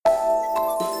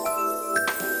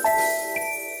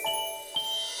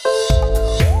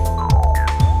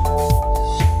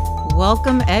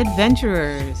Welcome,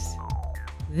 adventurers!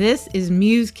 This is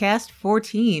Musecast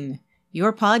 14,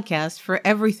 your podcast for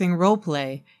everything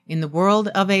roleplay in the world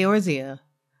of Eorzea.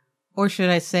 Or should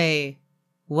I say,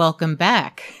 welcome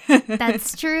back.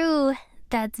 That's true.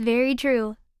 That's very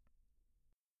true.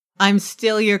 I'm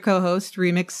still your co-host,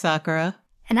 Remix Sakura.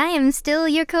 And I am still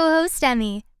your co-host,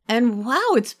 Emmy. And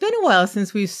wow, it's been a while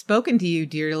since we've spoken to you,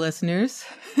 dear listeners.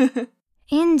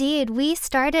 Indeed, we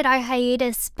started our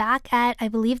hiatus back at, I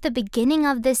believe, the beginning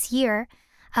of this year,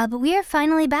 but we are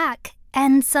finally back.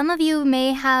 And some of you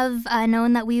may have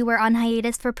known that we were on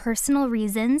hiatus for personal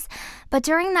reasons, but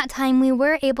during that time we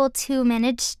were able to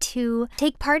manage to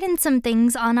take part in some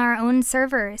things on our own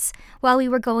servers while we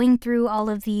were going through all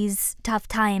of these tough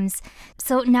times.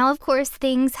 So now, of course,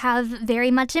 things have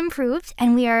very much improved,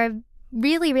 and we are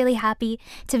really happy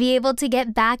to be able to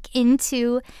get back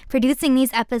into producing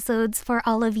these episodes for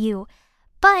all of you.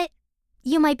 But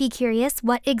you might be curious,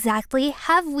 what exactly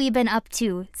have we been up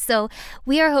to? So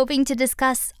we are hoping to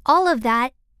discuss all of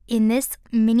that in this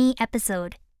mini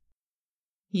episode.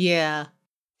 Yeah.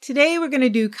 Today we're going to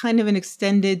do kind of an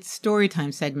extended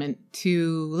storytime segment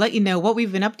to let you know what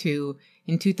we've been up to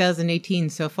in 2018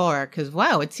 so far, because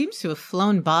wow, it seems to have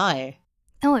flown by.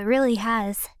 Oh, it really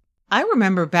has. I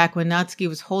remember back when Natsuki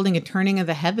was holding a Turning of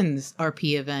the Heavens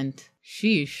RP event.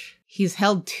 Sheesh. He's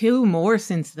held 2 more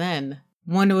since then.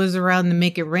 One was around the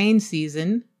Make It Rain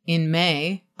season in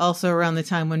May, also around the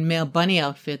time when male bunny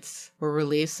outfits were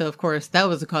released, so of course that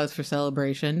was a cause for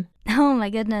celebration. Oh my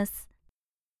goodness.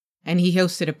 And he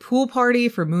hosted a pool party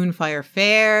for Moonfire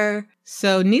Fair.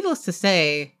 So needless to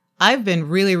say, I've been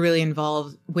really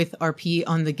involved with RP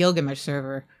on the Gilgamesh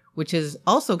server, which has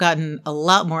also gotten a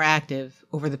lot more active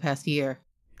over the past year.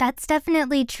 That's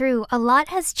definitely true. A lot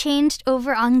has changed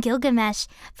over on Gilgamesh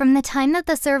from the time that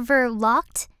the server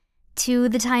locked to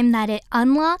the time that it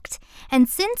unlocked. And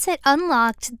since it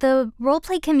unlocked, the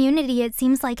roleplay community, it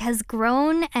seems like, has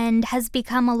grown and has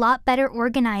become a lot better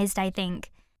organized, I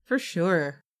think. For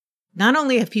sure. Not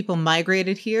only have people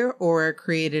migrated here or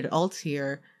created alts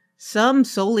here, some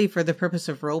solely for the purpose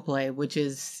of roleplay, which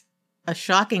is a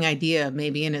shocking idea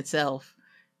maybe in itself,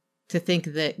 to think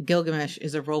that Gilgamesh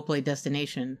is a roleplay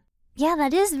destination. Yeah,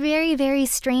 that is very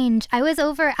strange. I was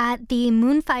over at the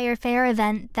Moonfire Fair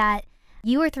event that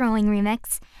you were throwing,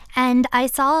 Remix, and I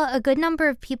saw a good number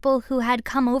of people who had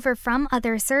come over from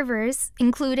other servers,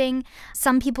 including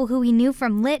some people who we knew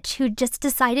from Lich who just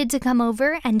decided to come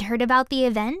over and heard about the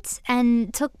event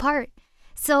and took part.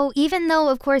 So even though,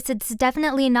 of course, it's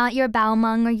definitely not your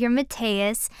Baumang or your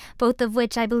Mateus, both of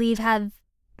which I believe have,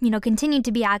 continued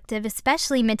to be active,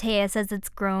 especially Mateus as it's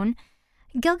grown,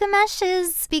 Gilgamesh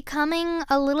is becoming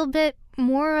a little bit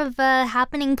more of a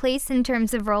happening place in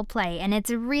terms of roleplay, and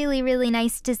it's really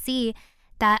nice to see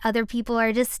that other people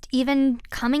are just even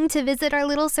coming to visit our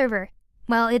little server.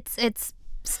 Well, it's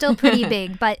still pretty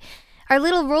big, but our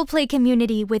little roleplay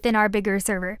community within our bigger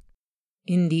server.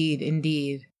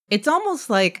 Indeed. It's almost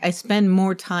like I spend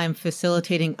more time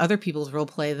facilitating other people's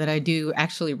roleplay than I do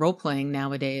actually roleplaying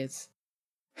nowadays.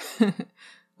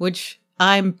 Which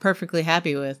I'm perfectly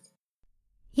happy with.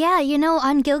 Yeah,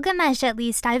 on Gilgamesh at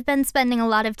least, I've been spending a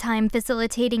lot of time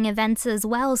facilitating events as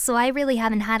well, so I really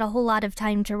haven't had a whole lot of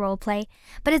time to roleplay.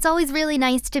 But it's always really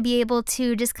nice to be able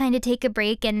to just kind of take a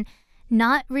break and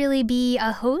not really be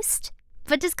a host,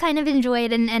 but just kind of enjoy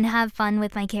it and have fun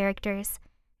with my characters.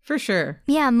 For sure.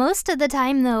 Yeah, most of the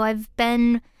time, though, I've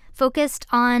been focused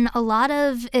on a lot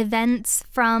of events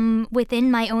from within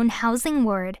my own housing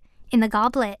ward in the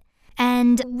Goblet.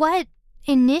 And what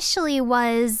initially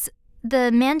was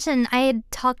the mansion I had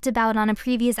talked about on a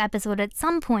previous episode at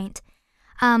some point,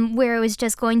 where it was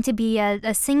just going to be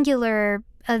a singular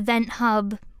event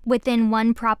hub within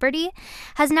one property,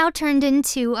 has now turned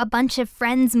into a bunch of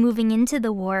friends moving into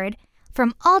the ward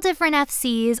from all different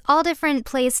FCs, all different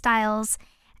play styles,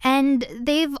 and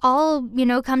they've all,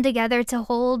 come together to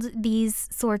hold these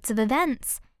sorts of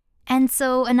events. And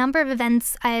so a number of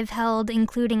events I've held,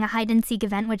 including a hide-and-seek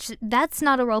event, which that's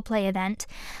not a roleplay event,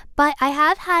 but I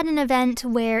have had an event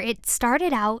where it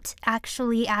started out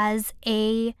actually as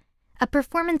a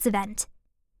performance event.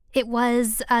 It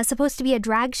was supposed to be a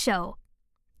drag show.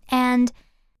 And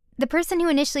the person who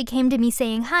initially came to me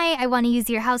saying, "Hi, I want to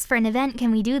use your house for an event,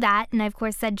 can we do that?" And I, of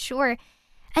course, said sure,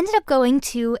 ended up going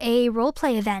to a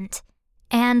roleplay event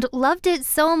and loved it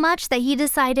so much that he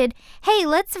decided, hey,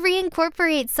 let's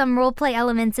reincorporate some roleplay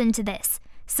elements into this.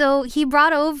 So he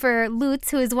brought over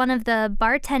Lutz, who is one of the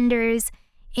bartenders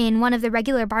in one of the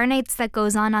regular bar nights that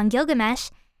goes on Gilgamesh,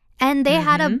 and they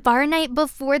had a bar night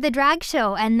before the drag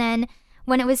show. And then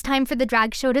when it was time for the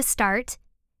drag show to start,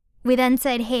 we then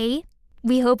said, hey,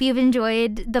 We hope you've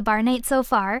enjoyed the bar night so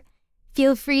far.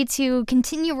 Feel free to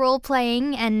continue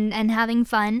role-playing and having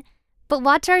fun, but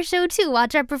watch our show too,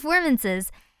 watch our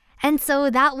performances. And so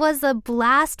that was a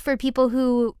blast for people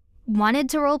who wanted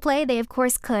to role-play, they of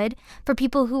course could. For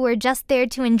people who were just there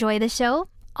to enjoy the show,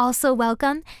 also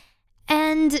welcome.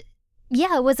 And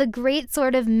yeah, it was a great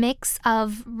sort of mix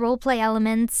of role-play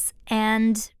elements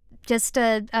and just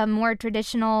a more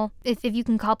traditional, if you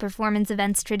can call performance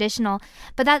events traditional,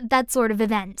 but that sort of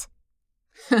event.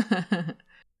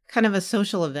 Kind of a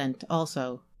social event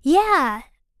also. Yeah,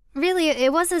 really,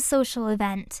 it was a social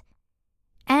event.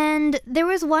 And there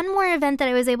was one more event that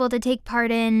I was able to take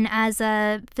part in as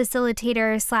a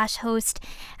facilitator/host,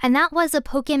 and that was a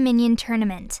Pokeminion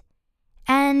tournament.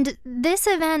 And this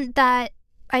event that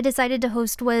I decided to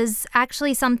host was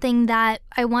actually something that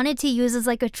I wanted to use as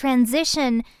like a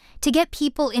transition to get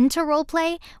people into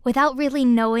roleplay without really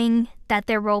knowing that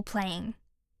they're role-playing.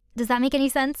 Does that make any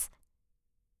sense?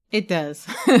 It does.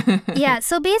 Yeah,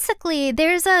 so basically,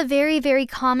 there's a very, very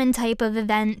common type of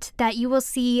event that you will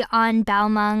see on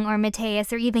Balmung or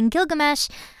Mateus or even Gilgamesh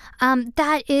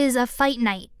that is a fight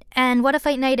night. And what a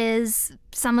fight night is,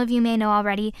 some of you may know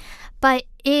already, but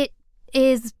it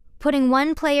is putting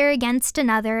one player against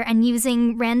another and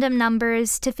using random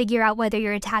numbers to figure out whether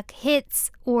your attack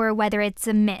hits or whether it's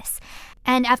a miss.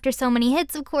 And after so many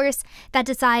hits, of course, that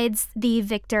decides the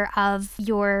victor of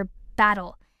your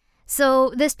battle.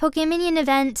 So this Pokeminion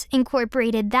event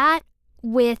incorporated that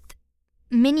with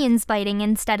minions biting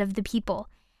instead of the people.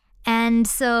 And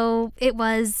so it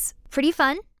was pretty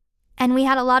fun. And we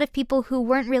had a lot of people who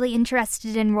weren't really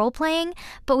interested in role-playing,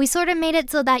 but we sort of made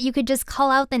it so that you could just call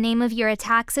out the name of your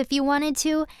attacks if you wanted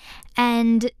to,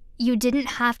 and you didn't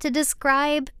have to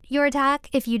describe your attack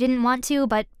if you didn't want to,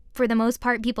 but for the most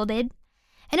part, people did.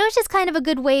 And it was just kind of a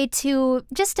good way to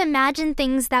just imagine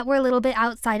things that were a little bit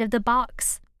outside of the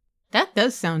box. That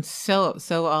does sound so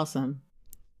awesome.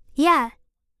 Yeah.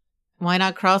 Why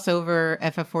not cross over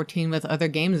FF14 with other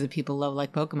games that people love,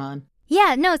 like Pokemon?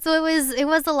 Yeah, no, so it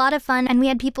was a lot of fun, and we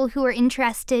had people who were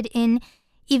interested in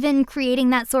even creating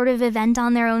that sort of event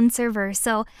on their own server.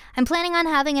 So I'm planning on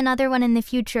having another one in the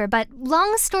future. But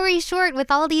long story short,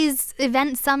 with all these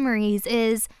event summaries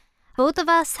is both of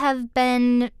us have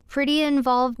been pretty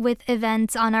involved with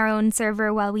events on our own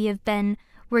server while we have been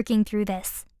working through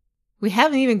this. We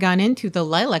haven't even gone into the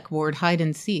Lilac Ward hide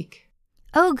and seek.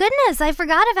 Oh, goodness, I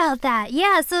forgot about that.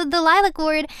 Yeah, so the Lilac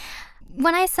Ward,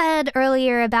 when I said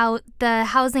earlier about the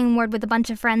housing ward with a bunch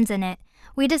of friends in it,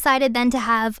 we decided then to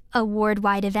have a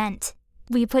ward-wide event.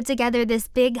 We put together this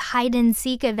big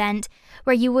hide-and-seek event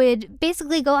where you would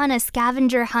basically go on a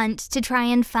scavenger hunt to try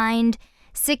and find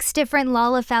 6 different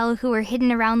Lalafell who were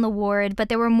hidden around the ward, but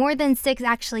there were more than 6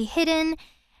 actually hidden,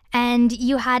 and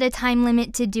you had a time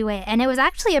limit to do it. And it was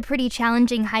actually a pretty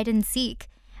challenging hide-and-seek.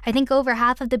 I think over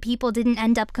half of the people didn't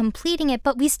end up completing it,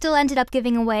 but we still ended up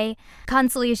giving away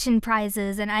consolation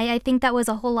prizes, and I think that was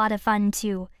a whole lot of fun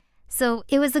too. So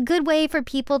it was a good way for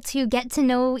people to get to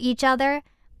know each other,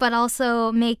 but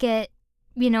also make it,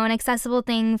 an accessible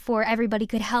thing for everybody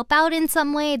could help out in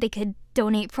some way. They could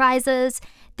donate prizes,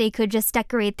 they could just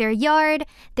decorate their yard,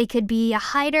 they could be a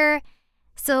hider.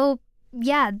 So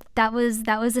yeah, that was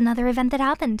another event that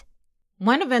happened.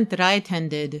 One event that I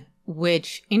attended,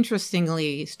 which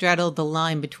interestingly straddled the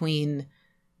line between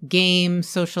game,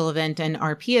 social event, and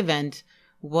RP event,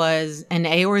 was an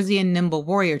Eorzean Nimble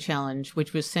Warrior Challenge,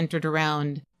 which was centered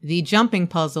around the jumping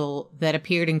puzzle that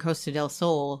appeared in Costa del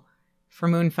Sol for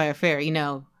Moonfire Fair,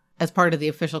 as part of the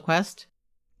official quest.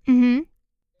 Mm-hmm.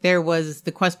 There was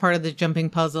the quest part of the jumping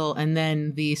puzzle, and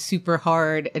then the super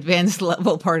hard advanced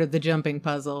level part of the jumping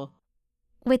puzzle.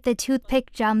 With the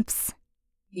toothpick jumps.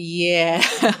 Yeah.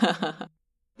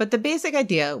 But the basic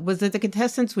idea was that the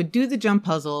contestants would do the jump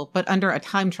puzzle, but under a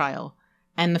time trial,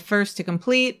 and the first to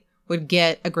complete would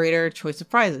get a greater choice of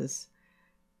prizes.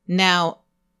 Now,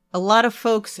 a lot of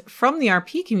folks from the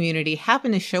RP community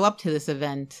happened to show up to this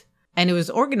event, and it was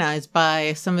organized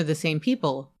by some of the same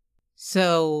people.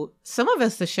 So some of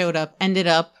us that showed up ended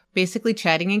up basically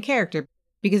chatting in character,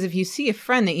 because if you see a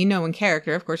friend that you know in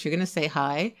character, of course you're going to say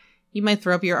hi. You might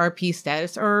throw up your RP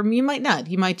status, or you might not.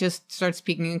 You might just start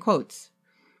speaking in quotes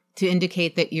to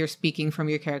indicate that you're speaking from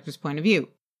your character's point of view.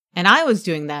 And I was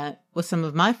doing that with some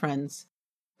of my friends,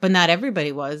 but not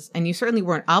everybody was, and you certainly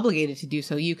weren't obligated to do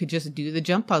so. You could just do the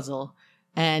jump puzzle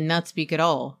and not speak at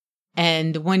all.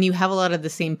 And when you have a lot of the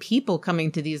same people coming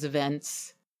to these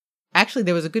events, actually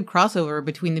there was a good crossover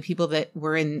between the people that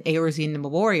were in Eorzean Nimble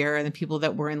Warrior and the people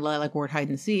that were in Lilac Ward Hide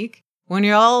and Seek. When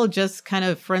you're all just kind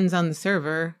of friends on the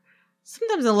server,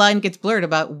 sometimes the line gets blurred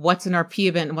about what's an RP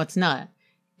event and what's not.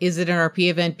 Is it an RP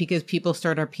event because people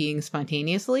start RPing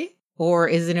spontaneously? Or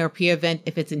is it an RP event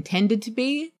if it's intended to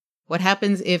be? What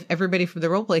happens if everybody from the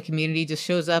roleplay community just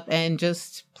shows up and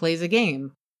just plays a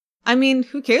game? I mean,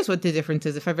 who cares what the difference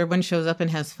is if everyone shows up and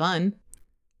has fun?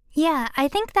 Yeah, I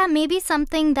think that may be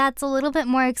something that's a little bit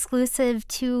more exclusive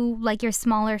to like your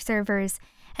smaller servers.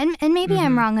 And maybe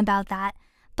I'm wrong about that.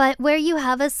 But where you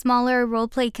have a smaller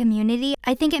roleplay community,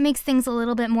 I think it makes things a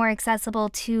little bit more accessible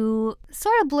to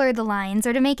sort of blur the lines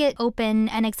or to make it open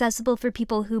and accessible for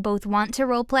people who both want to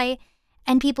roleplay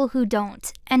and people who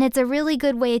don't. And it's a really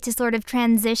good way to sort of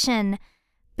transition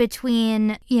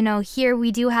between, here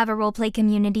we do have a roleplay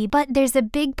community, but there's a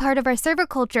big part of our server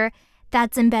culture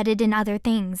that's embedded in other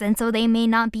things. And so they may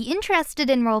not be interested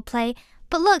in roleplay,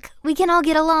 but look, we can all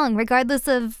get along regardless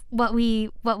of what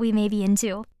we may be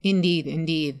into. Indeed,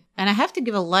 indeed. And I have to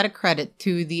give a lot of credit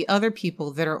to the other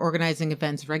people that are organizing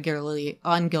events regularly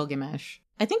on Gilgamesh.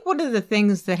 I think one of the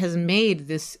things that has made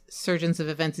this surgence of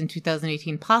events in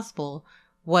 2018 possible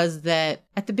was that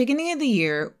at the beginning of the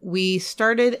year, we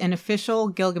started an official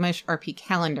Gilgamesh RP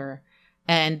calendar.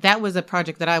 And that was a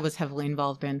project that I was heavily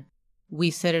involved in. We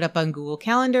set it up on Google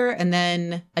Calendar, and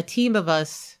then a team of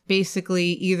us, basically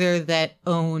either that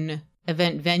own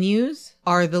event venues,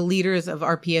 are the leaders of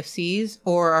RPFCs,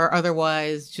 or are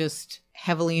otherwise just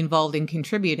heavily involved in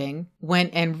contributing,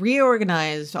 went and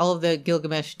reorganized all of the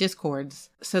Gilgamesh Discords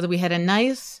so that we had a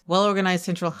nice, well-organized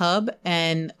central hub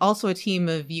and also a team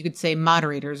of, you could say,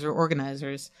 moderators or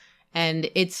organizers. And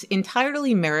it's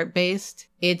entirely merit-based.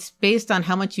 It's based on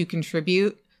how much you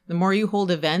contribute. The more you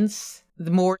hold events, the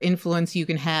more influence you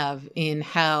can have in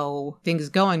how things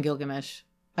go on Gilgamesh.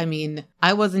 I mean,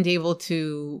 I wasn't able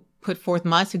to put forth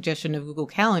my suggestion of Google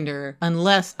Calendar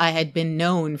unless I had been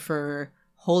known for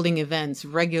holding events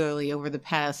regularly over the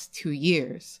past 2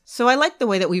 years. So I like the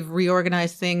way that we've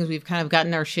reorganized things. We've kind of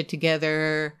gotten our shit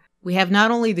together. We have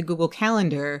not only the Google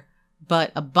Calendar,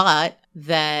 but a bot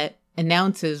that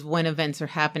announces when events are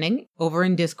happening over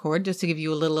in Discord, just to give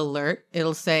you a little alert.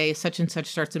 It'll say such and such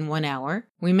starts in 1 hour.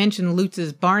 We mentioned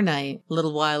Lutz's bar night a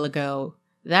little while ago.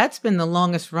 That's been the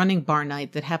longest running bar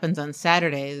night that happens on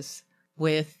Saturdays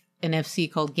with an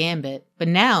FC called Gambit. But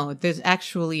now there's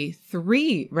actually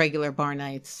 3 regular bar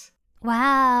nights.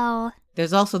 Wow.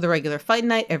 There's also the regular fight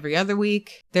night every other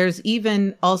week. There's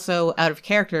even also out of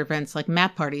character events like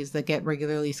map parties that get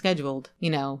regularly scheduled,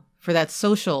 for that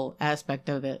social aspect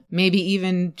of it. Maybe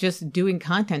even just doing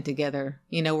content together.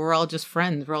 We're all just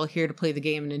friends. We're all here to play the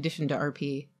game in addition to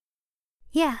RP.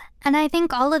 Yeah, and I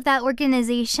think all of that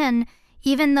organization,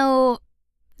 even though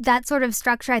that sort of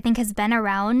structure I think has been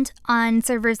around on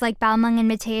servers like Balmung and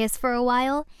Mateus for a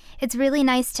while, it's really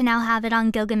nice to now have it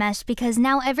on Gilgamesh because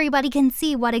now everybody can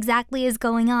see what exactly is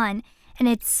going on. And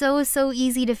it's so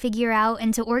easy to figure out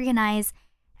and to organize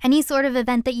any sort of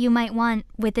event that you might want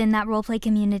within that roleplay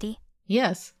community.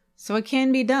 Yes, so it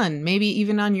can be done, maybe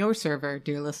even on your server,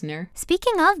 dear listener.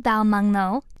 Speaking of Balmung,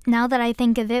 though, now that I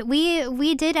think of it,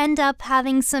 we did end up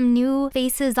having some new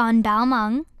faces on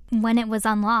Balmung when it was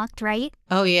unlocked, right?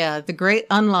 Oh yeah, the great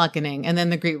unlockening and then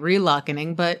the great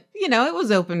relockening, but, it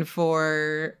was open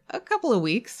for a couple of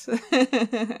weeks.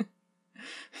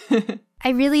 I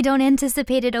really don't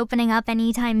anticipate it opening up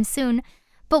anytime soon,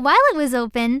 but while it was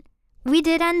open, we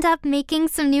did end up making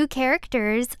some new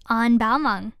characters on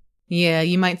Balmung. Yeah,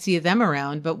 you might see them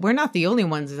around, but we're not the only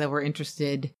ones that were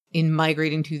interested in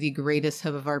migrating to the greatest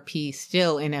hub of RP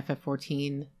still in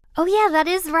FF14. Oh yeah, that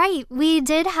is right. We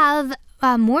did have,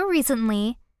 more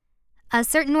recently, a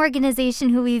certain organization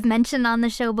who we've mentioned on the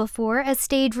show before, A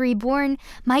Stage Reborn,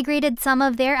 migrated some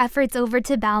of their efforts over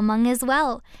to Balmung as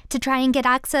well, to try and get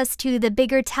access to the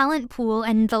bigger talent pool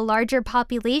and the larger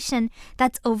population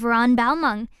that's over on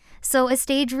Balmung. So A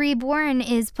Stage Reborn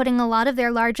is putting a lot of their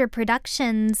larger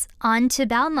productions onto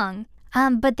Balmung.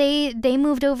 But they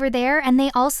moved over there, and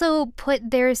they also put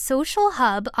their social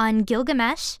hub on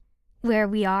Gilgamesh, where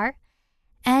we are.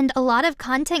 And a lot of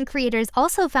content creators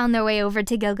also found their way over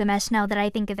to Gilgamesh now that I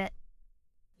think of it.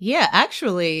 Yeah,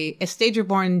 actually, A Stage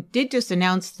Reborn did just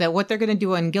announce that what they're going to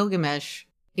do on Gilgamesh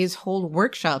is hold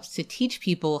workshops to teach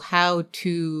people how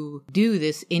to do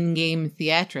this in-game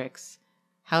theatrics,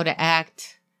 how to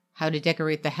act, how to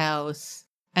decorate the house.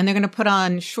 And they're going to put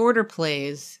on shorter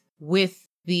plays with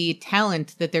the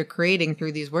talent that they're creating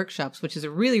through these workshops, which is a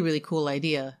really, really cool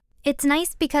idea. It's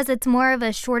nice because it's more of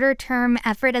a shorter term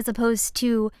effort as opposed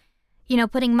to,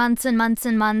 putting months and months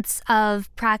and months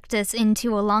of practice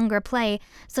into a longer play.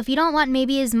 So if you don't want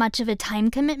maybe as much of a time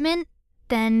commitment,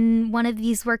 then one of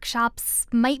these workshops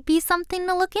might be something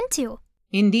to look into.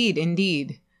 Indeed,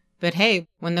 indeed. But hey,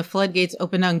 when the floodgates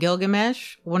opened on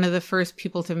Gilgamesh, one of the first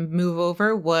people to move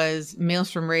over was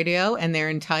Maelstrom Radio and their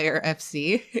entire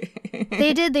FC.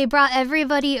 They did. They brought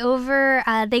everybody over.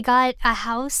 They got a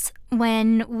house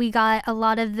when we got a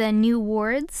lot of the new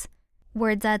wards.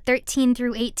 Wards 13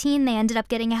 through 18, they ended up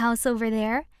getting a house over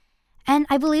there. And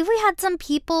I believe we had some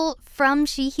people from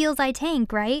She Heals I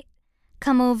Tank, right?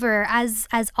 Come over as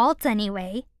alts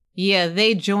anyway. Yeah,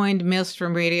 they joined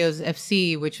Maelstrom Radio's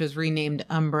FC, which was renamed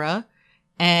Umbra.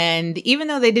 And even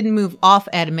though they didn't move off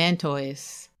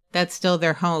Adamantois, that's still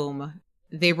their home.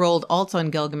 They rolled alts on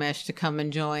Gilgamesh to come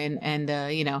and join and,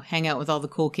 hang out with all the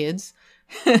cool kids.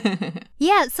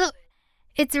 Yeah, so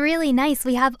it's really nice.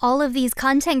 We have all of these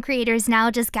content creators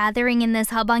now just gathering in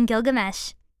this hub on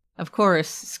Gilgamesh. Of course,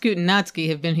 Scoot and Natsuki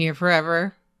have been here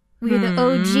forever. We're the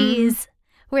OGs.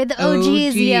 We're the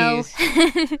OGs, yo.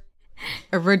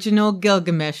 Original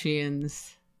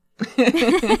Gilgameshians.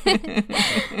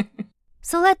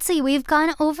 So let's see, we've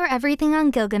gone over everything on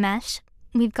Gilgamesh.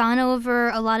 We've gone over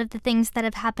a lot of the things that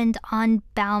have happened on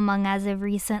Balmung as of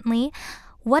recently.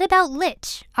 What about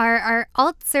Lich, our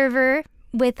alt server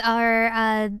with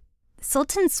our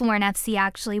Sultan Sworn FC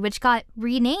actually, which got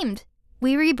renamed?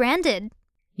 We rebranded.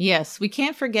 Yes, we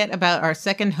can't forget about our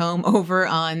second home over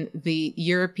on the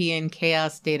European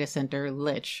Chaos Data Center,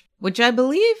 Lich, which I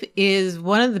believe is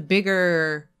one of the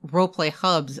bigger roleplay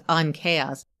hubs on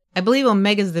Chaos. I believe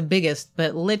Omega's the biggest,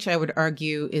 but Lich, I would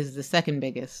argue, is the second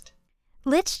biggest.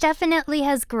 Lich definitely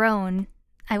has grown.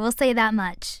 I will say that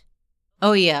much.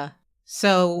 Oh, yeah.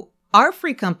 So our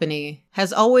free company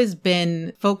has always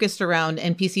been focused around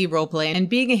NPC roleplay and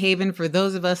being a haven for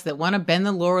those of us that want to bend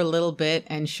the lore a little bit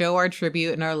and show our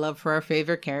tribute and our love for our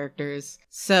favorite characters.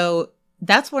 So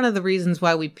that's one of the reasons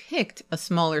why we picked a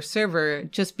smaller server,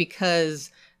 just because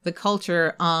the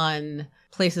culture on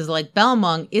places like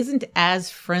Balmung isn't as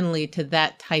friendly to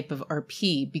that type of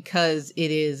RP because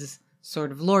it is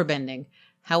sort of lore bending.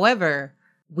 However,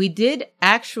 we did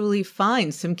actually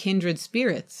find some kindred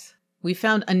spirits. We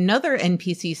found another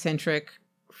NPC-centric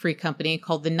free company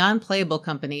called the Non-Playable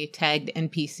Company, tagged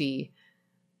NPC.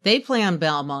 They play on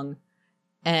Balmung,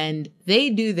 and they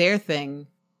do their thing.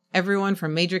 Everyone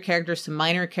from major characters to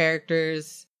minor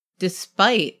characters,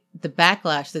 despite the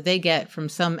backlash that they get from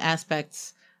some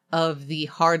aspects of the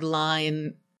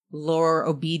hardline,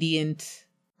 lore-obedient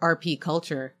RP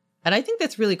culture. And I think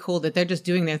that's really cool that they're just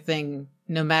doing their thing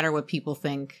no matter what people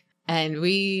think. And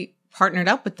we partnered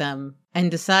up with them and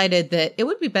decided that it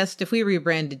would be best if we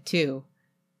rebranded too,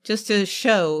 just to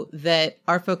show that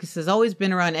our focus has always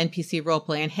been around NPC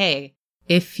roleplay. And hey,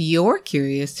 if you're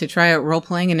curious to try out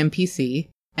roleplaying an NPC,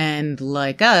 and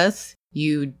like us,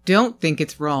 you don't think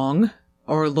it's wrong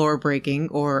or lore breaking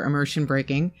or immersion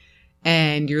breaking,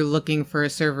 and you're looking for a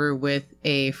server with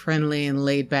a friendly and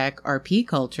laid back RP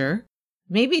culture,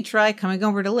 maybe try coming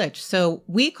over to Lich. So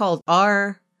we called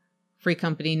our free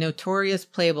company Notorious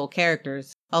Playable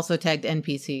Characters, also tagged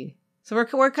NPC. So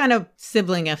we're kind of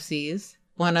sibling FCs,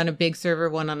 one on a big server,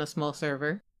 one on a small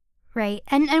server. Right,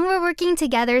 and we're working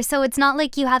together, so it's not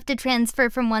like you have to transfer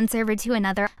from one server to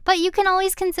another. But you can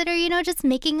always consider, just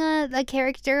making a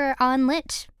character on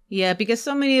Lich. Yeah, because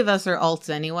so many of us are alts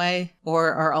anyway,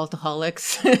 or are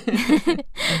altaholics.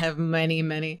 I have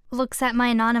many. Looks at my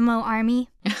Anonymous army.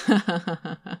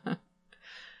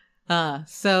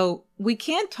 So we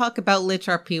can't talk about Lich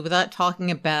RP without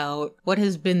talking about what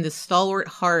has been the stalwart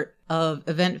heart of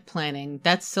event planning.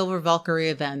 That's Silver Valkyrie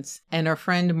Events and our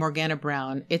friend Morgana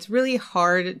Brown. It's really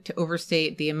hard to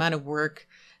overstate the amount of work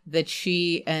that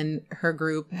she and her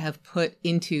group have put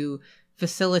into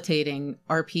facilitating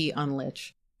RP on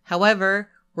Lich. However,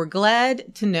 we're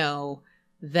glad to know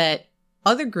that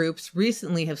other groups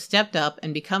recently have stepped up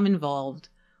and become involved.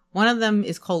 One of them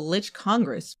is called Lich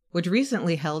Congress, which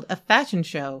recently held a fashion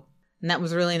show. And that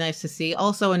was really nice to see.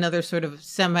 Also another sort of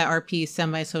semi-RP,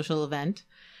 semi-social event.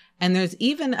 And there's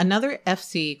even another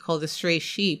FC called the Stray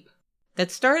Sheep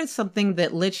that started something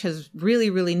that Lich has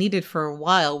really needed for a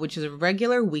while, which is a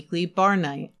regular weekly bar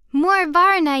night. More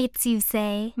bar nights, you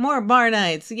say? More bar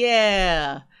nights,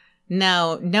 yeah!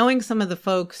 Now, knowing some of the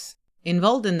folks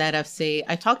involved in that FC,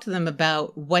 I talked to them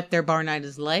about what their bar night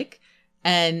is like,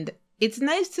 and it's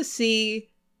nice to see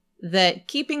that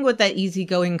keeping with that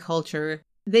easygoing culture,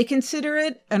 they consider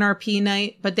it an RP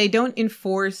night, but they don't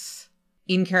enforce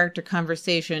in-character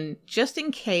conversation just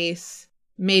in case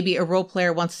maybe a role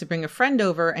player wants to bring a friend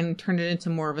over and turn it into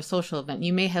more of a social event.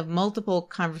 You may have multiple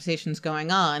conversations going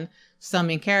on, some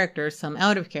in character, some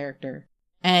out of character.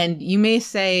 And you may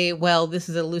say, well, this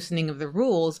is a loosening of the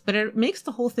rules, but it makes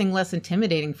the whole thing less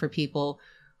intimidating for people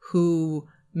who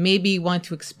maybe want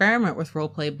to experiment with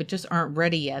roleplay but just aren't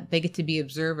ready yet. They get to be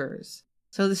observers.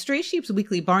 So the Stray Sheep's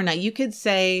Weekly Bar Night, you could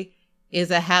say,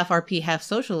 is a half RP, half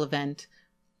social event,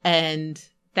 and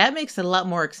that makes it a lot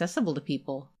more accessible to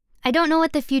people. I don't know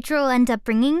what the future will end up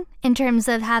bringing in terms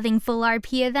of having full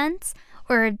RP events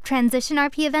or transition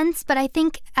RP events, but I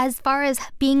think as far as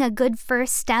being a good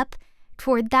first step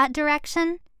toward that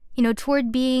direction,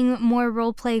 toward being more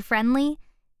roleplay friendly,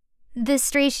 this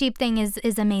Stray Sheep thing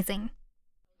is amazing.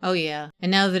 Oh yeah.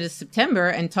 And now that it's September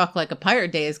and Talk Like a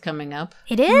Pirate Day is coming up.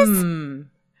 It is?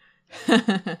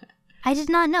 I did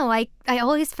not know. I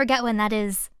always forget when that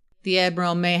is. The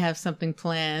Admiral may have something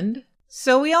planned.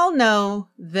 So we all know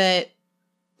that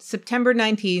September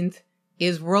 19th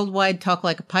is Worldwide Talk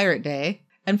Like a Pirate Day.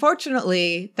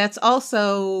 Unfortunately, that's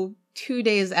also 2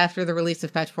 days after the release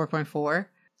of patch 4.4.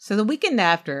 So the weekend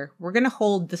after, we're going to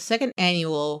hold the second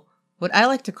annual, what I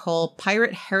like to call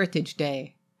Pirate Heritage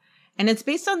Day. And it's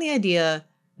based on the idea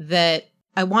that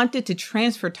I wanted to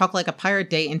transfer Talk Like a Pirate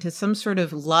Day into some sort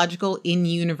of logical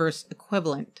in-universe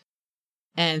equivalent.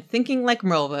 And thinking like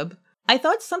Merlweb, I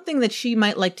thought something that she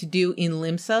might like to do in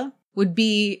Limsa would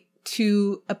be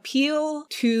to appeal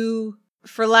to,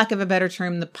 for lack of a better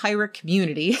term, the pirate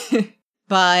community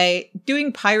by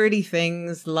doing piratey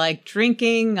things like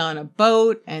drinking on a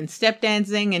boat and step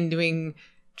dancing and doing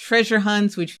treasure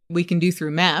hunts, which we can do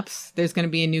through maps. There's going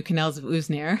to be a new Canals of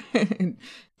Uznair,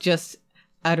 just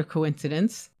out of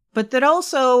coincidence. But that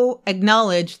also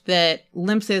acknowledge that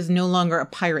Limsa is no longer a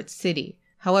pirate city.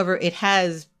 However, it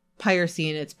has piracy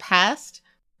in its past.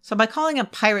 So by calling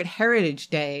it Pirate Heritage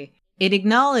Day, it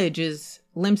acknowledges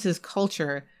Limsa's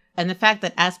culture and the fact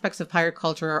that aspects of pirate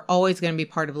culture are always going to be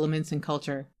part of Limsan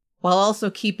culture, while also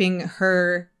keeping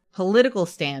her political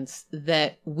stance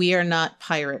that we are not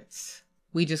pirates.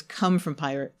 We just come from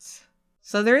pirates.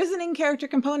 So there is an in-character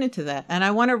component to that, and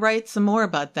I want to write some more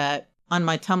about that on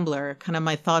my Tumblr, kind of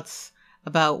my thoughts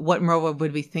about what Merlweb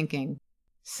would be thinking.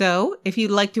 So, if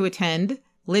you'd like to attend,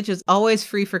 Lich is always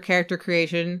free for character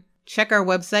creation. Check our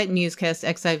website,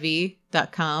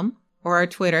 musecastxiv.com, or our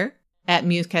Twitter,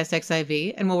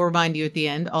 @musecastxiv, and we'll remind you at the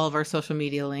end all of our social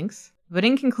media links. But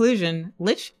in conclusion,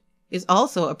 Lich is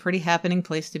also a pretty happening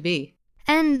place to be.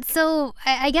 And so,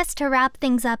 I guess to wrap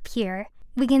things up here,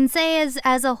 we can say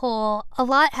as a whole, a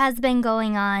lot has been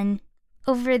going on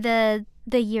over the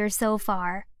year so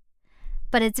far.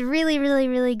 But it's really, really,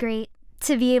 really great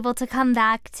to be able to come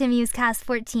back to Musecast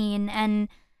 14 and,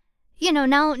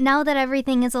 now that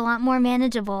everything is a lot more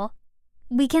manageable,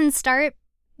 we can start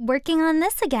working on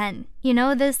this again,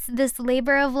 this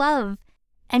labor of love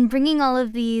and bringing all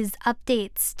of these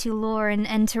updates to lore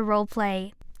and to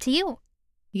roleplay to you.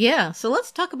 Yeah, so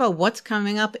let's talk about what's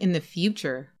coming up in the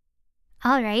future.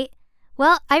 All right.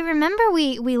 Well, I remember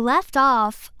we left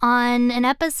off on an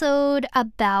episode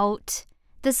about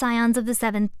the Scions of the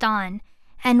Seventh Dawn,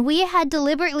 and we had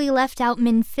deliberately left out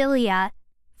Minfilia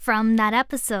from that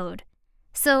episode.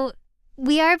 So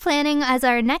we are planning as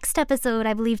our next episode,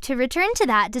 I believe, to return to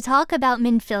that, to talk about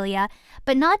Minfilia,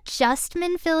 but not just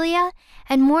Minfilia,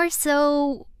 and more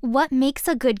so what makes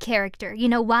a good character.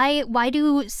 Why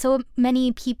do so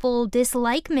many people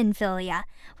dislike Minfilia?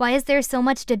 Why is there so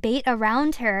much debate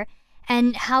around her?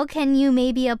 And how can you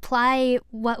maybe apply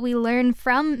what we learn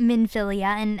from Minfilia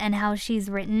and how she's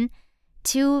written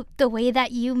to the way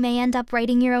that you may end up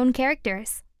writing your own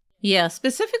characters? Yeah,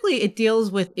 specifically it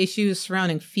deals with issues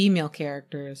surrounding female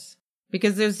characters.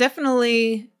 Because there's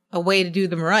definitely a way to do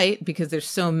them right, because there's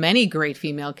so many great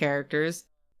female characters,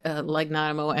 like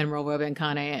Nanamo and Merlweb and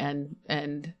Kane,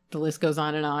 and the list goes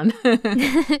on and on.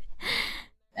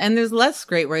 And there's less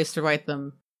great ways to write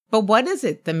them. But what is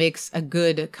it that makes a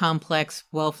good, complex,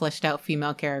 well-fleshed-out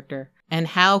female character? And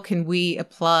how can we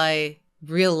apply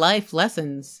real-life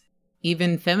lessons,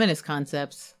 even feminist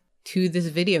concepts, to this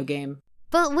video game?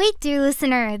 But wait, dear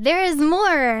listener, there is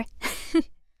more!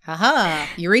 Haha!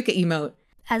 Eureka emote!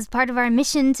 As part of our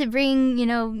mission to bring,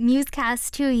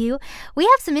 Musecast to you, we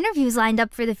have some interviews lined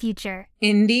up for the future.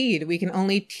 Indeed, we can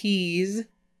only tease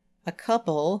a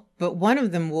couple, but one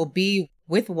of them will be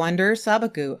with Wonder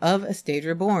Sabaku of A Stage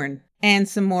Reborn, and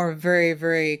some more very,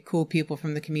 very cool people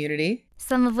from the community.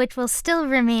 Some of which will still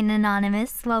remain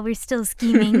anonymous while we're still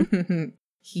scheming.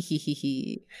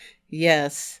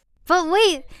 Yes. But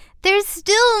wait, there's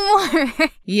still more!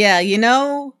 Yeah,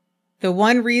 the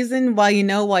one reason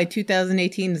why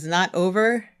 2018 is not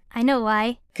over? I know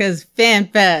why. 'Cause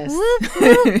FanFest! Whoop,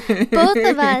 whoop. Both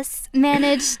of us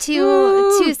managed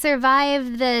to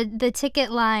survive the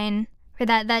ticket line, for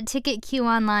that ticket queue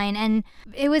online, and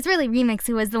it was really Remix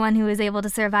who was the one who was able to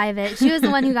survive it. She was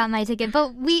the one who got my ticket,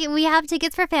 but we have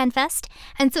tickets for FanFest,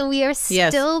 and so we are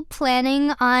still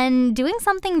planning on doing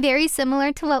something very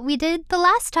similar to what we did the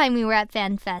last time we were at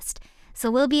FanFest.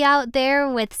 So we'll be out there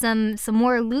with some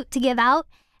more loot to give out.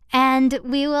 And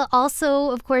we will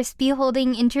also, of course, be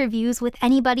holding interviews with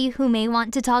anybody who may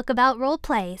want to talk about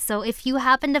roleplay. So if you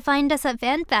happen to find us at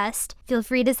FanFest, feel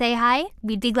free to say hi.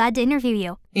 We'd be glad to interview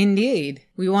you. Indeed.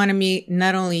 We want to meet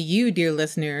not only you, dear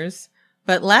listeners,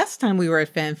 but last time we were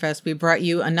at FanFest, we brought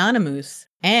you Anonymous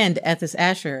and Ethis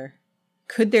Asher.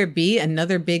 Could there be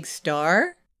another big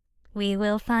star? We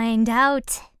will find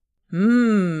out.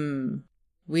 We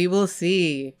will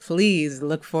see. Please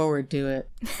look forward to it.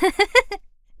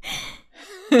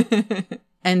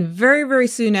 And very, very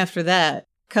soon after that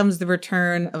comes the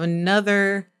return of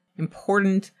another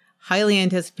important, highly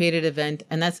anticipated event,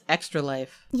 and that's Extra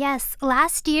Life. Yes,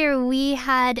 last year we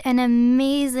had an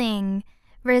amazing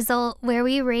result where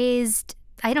we raised,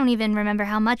 I don't even remember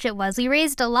how much it was. We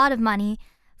raised a lot of money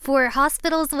for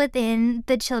hospitals within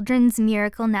the Children's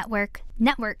Miracle Network.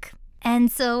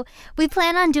 And so we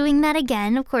plan on doing that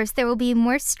again. Of course, there will be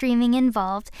more streaming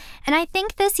involved. And I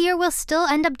think this year we'll still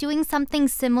end up doing something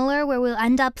similar where we'll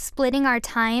end up splitting our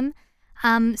time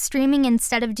streaming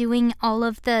instead of doing all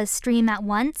of the stream at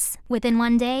once within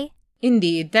one day.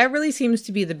 Indeed, that really seems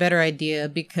to be the better idea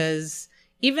because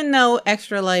even though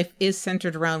Extra Life is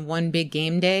centered around one big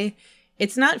game day,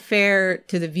 it's not fair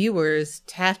to the viewers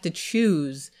to have to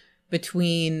choose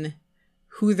between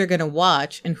who they're going to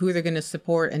watch and who they're going to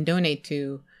support and donate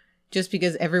to just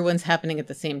because everyone's happening at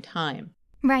the same time.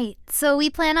 Right. So we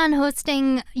plan on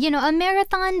hosting, a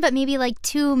marathon, but maybe like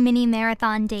 2 mini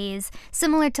marathon days,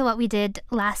 similar to what we did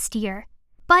last year.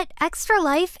 But Extra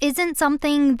Life isn't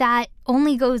something that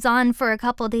only goes on for a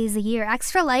couple days a year.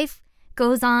 Extra Life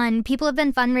goes on. People have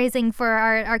been fundraising for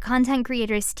our content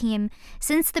creators team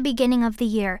since the beginning of the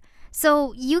year.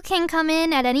 So you can come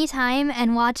in at any time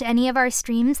and watch any of our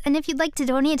streams. And if you'd like to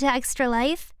donate to Extra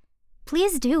Life,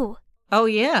 please do. Oh,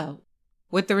 yeah.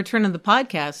 With the return of the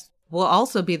podcast will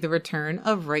also be the return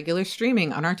of regular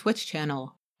streaming on our Twitch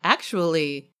channel.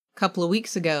 Actually, a couple of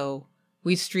weeks ago,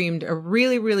 we streamed a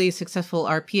really, really successful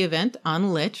RP event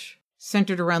on Lich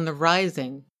centered around the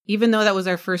Rising. Even though that was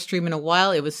our first stream in a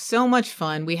while, it was so much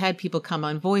fun. We had people come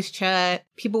on voice chat.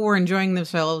 People were enjoying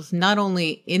themselves, not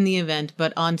only in the event,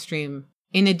 but on stream.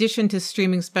 In addition to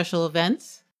streaming special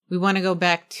events, we want to go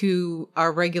back to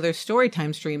our regular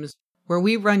storytime streams, where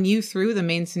we run you through the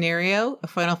main scenario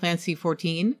of Final Fantasy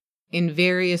XIV in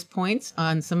various points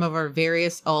on some of our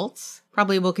various alts.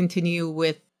 Probably will continue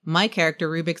with my character,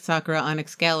 Rubik Sakura on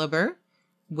Excalibur,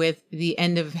 with the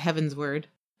end of Heavensward.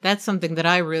 That's something that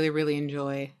I really, really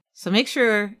enjoy. So make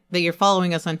sure that you're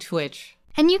following us on Twitch.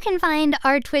 And you can find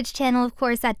our Twitch channel, of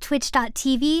course, at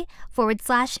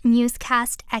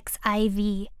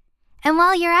twitch.tv/MusecastXIV. And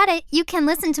while you're at it, you can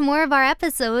listen to more of our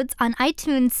episodes on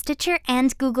iTunes, Stitcher,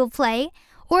 and Google Play,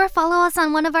 or follow us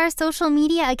on one of our social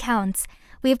media accounts.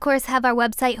 We, of course, have our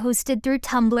website hosted through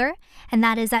Tumblr, and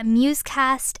that is at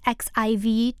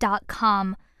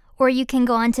musecastxiv.com. Or you can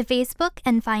go onto Facebook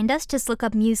and find us. Just look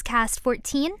up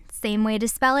Musecast14, same way to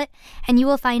spell it, and you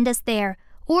will find us there.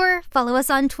 Or follow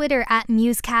us on Twitter at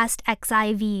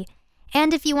MusecastXIV.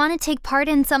 And if you want to take part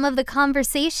in some of the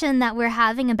conversation that we're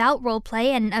having about roleplay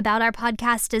and about our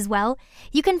podcast as well,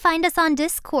 you can find us on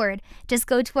Discord. Just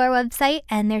go to our website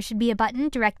and there should be a button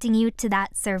directing you to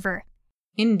that server.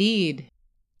 Indeed.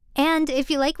 And if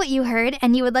you like what you heard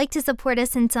and you would like to support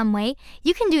us in some way,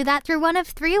 you can do that through one of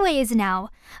 3 ways now.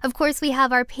 Of course, we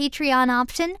have our Patreon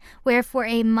option, where for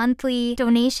a monthly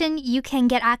donation, you can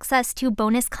get access to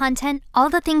bonus content, all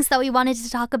the things that we wanted to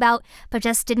talk about but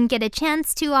just didn't get a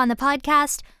chance to on the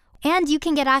podcast. And you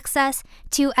can get access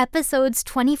to episodes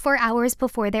 24 hours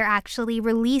before they're actually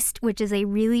released, which is a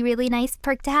really, really nice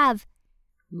perk to have.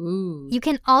 Ooh. You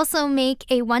can also make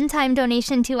a one-time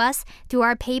donation to us through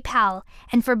our PayPal.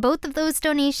 And for both of those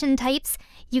donation types,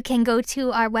 you can go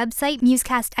to our website,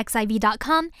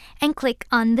 musecastxiv.com, and click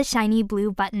on the shiny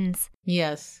blue buttons.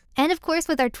 Yes. And of course,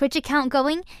 with our Twitch account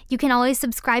going, you can always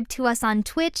subscribe to us on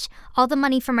Twitch. All the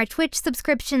money from our Twitch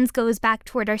subscriptions goes back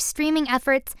toward our streaming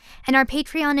efforts, and our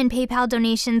Patreon and PayPal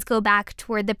donations go back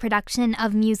toward the production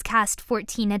of Musecast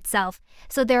 14 itself.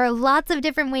 So there are lots of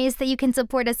different ways that you can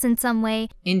support us in some way.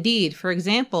 Indeed. For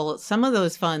example, some of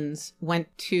those funds went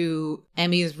to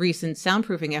Emmy's recent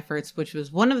soundproofing efforts, which was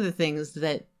one of the things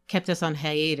that kept us on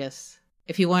hiatus.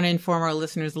 If you want to inform our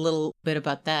listeners a little bit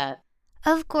about that.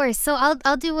 Of course. So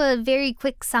I'll do a very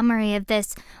quick summary of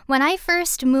this. When I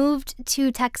first moved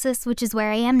to Texas, which is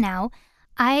where I am now,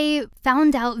 I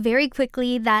found out very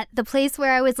quickly that the place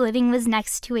where I was living was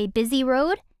next to a busy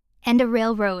road and a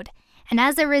railroad. And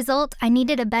as a result, I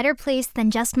needed a better place than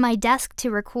just my desk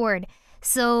to record.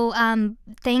 So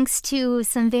thanks to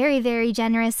some very, very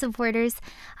generous supporters,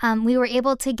 we were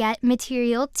able to get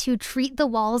material to treat the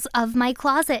walls of my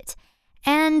closet.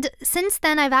 And since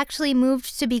then, I've actually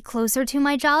moved to be closer to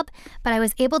my job, but I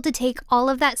was able to take all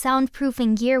of that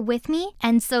soundproofing gear with me.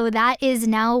 And so that is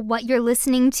now what you're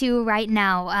listening to right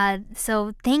now.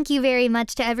 So thank you very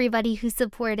much to everybody who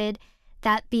supported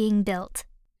that being built.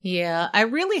 Yeah, I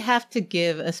really have to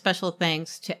give a special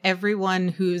thanks to everyone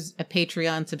who's a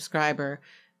Patreon subscriber,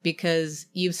 because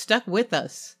you've stuck with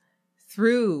us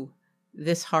through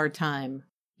this hard time.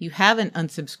 You haven't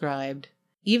unsubscribed.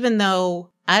 Even though,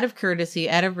 out of courtesy,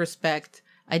 out of respect,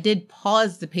 I did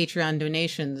pause the Patreon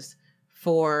donations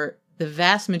for the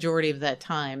vast majority of that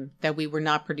time that we were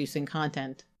not producing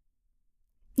content.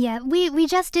 Yeah, we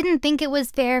just didn't think it was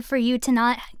fair for you to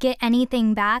not get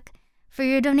anything back for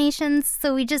your donations,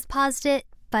 so we just paused it.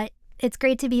 But it's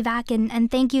great to be back,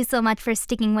 and thank you so much for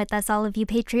sticking with us, all of you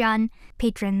Patreon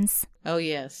patrons. Oh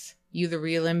yes, you the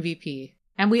real MVP.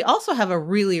 And we also have a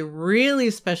really,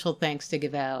 really special thanks to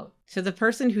give out to the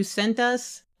person who sent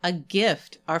us a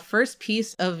gift, our first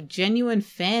piece of genuine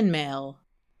fan mail.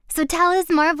 So Talis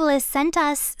Marvelous sent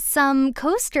us some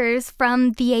coasters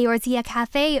from the Eorzea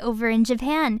Cafe over in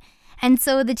Japan. And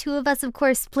so the two of us, of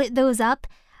course, split those up.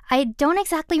 I don't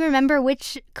exactly remember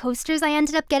which coasters I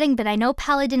ended up getting, but I know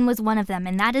Paladin was one of them,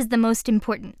 and that is the most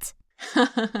important.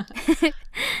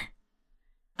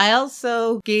 I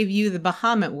also gave you the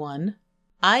Bahamut one.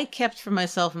 I kept for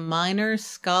myself Miner,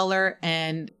 Scholar,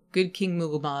 and Good King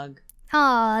Mooglebog.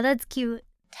 Aw, that's cute.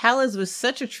 Talis was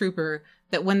such a trooper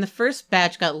that when the first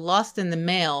batch got lost in the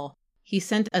mail, he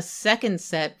sent a second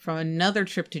set from another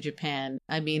trip to Japan.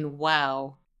 I mean,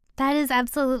 wow. That is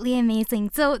absolutely amazing.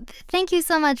 So thank you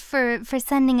so much for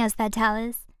sending us that,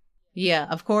 Talis. Yeah,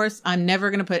 of course, I'm never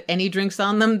going to put any drinks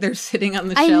on them. They're sitting on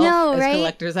the I shelf know, as right?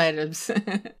 collector's items.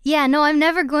 Yeah, no, I'm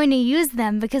never going to use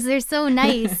them because they're so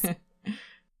nice.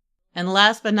 And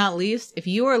last but not least, if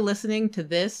you are listening to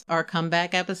this, our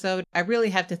comeback episode, I really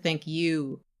have to thank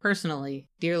you personally,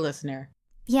 dear listener.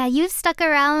 Yeah, you've stuck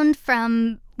around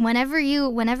from whenever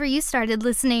you started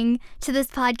listening to this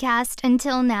podcast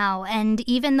until now. And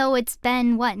even though it's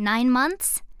been, 9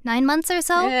 months? 9 months or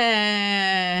so?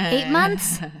 8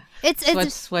 months?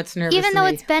 Sweats nervously. Even though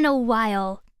it's been a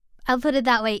while, I'll put it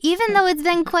that way. Even though it's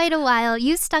been quite a while,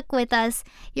 you stuck with us.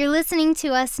 You're listening to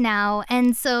us now.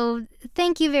 And so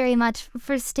thank you very much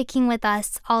for sticking with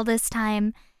us all this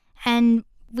time. And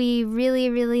we really,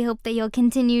 really hope that you'll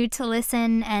continue to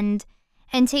listen and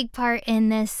take part in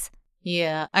this.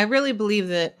 Yeah, I really believe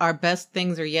that our best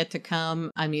things are yet to come.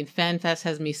 I mean, FanFest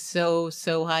has me so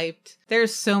hyped.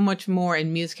 There's so much more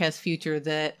in Musecast's future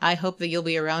that I hope that you'll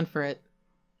be around for it,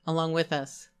 along with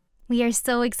us. We are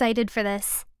so excited for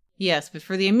this. Yes, but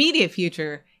for the immediate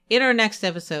future, in our next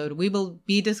episode, we will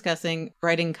be discussing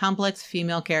writing complex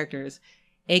female characters,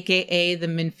 aka the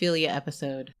Minfilia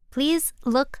episode. Please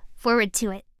look forward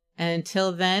to it. And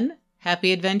until then,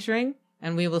 happy adventuring,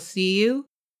 and we will see you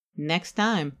next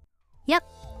time. Yep,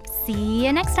 see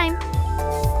you next time.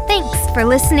 Thanks for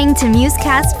listening to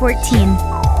Musecast 14.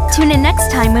 Tune in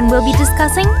next time when we'll be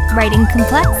discussing writing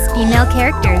complex female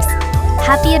characters.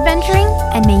 Happy adventuring,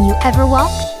 and may you ever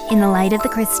walk in the light of the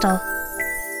crystal.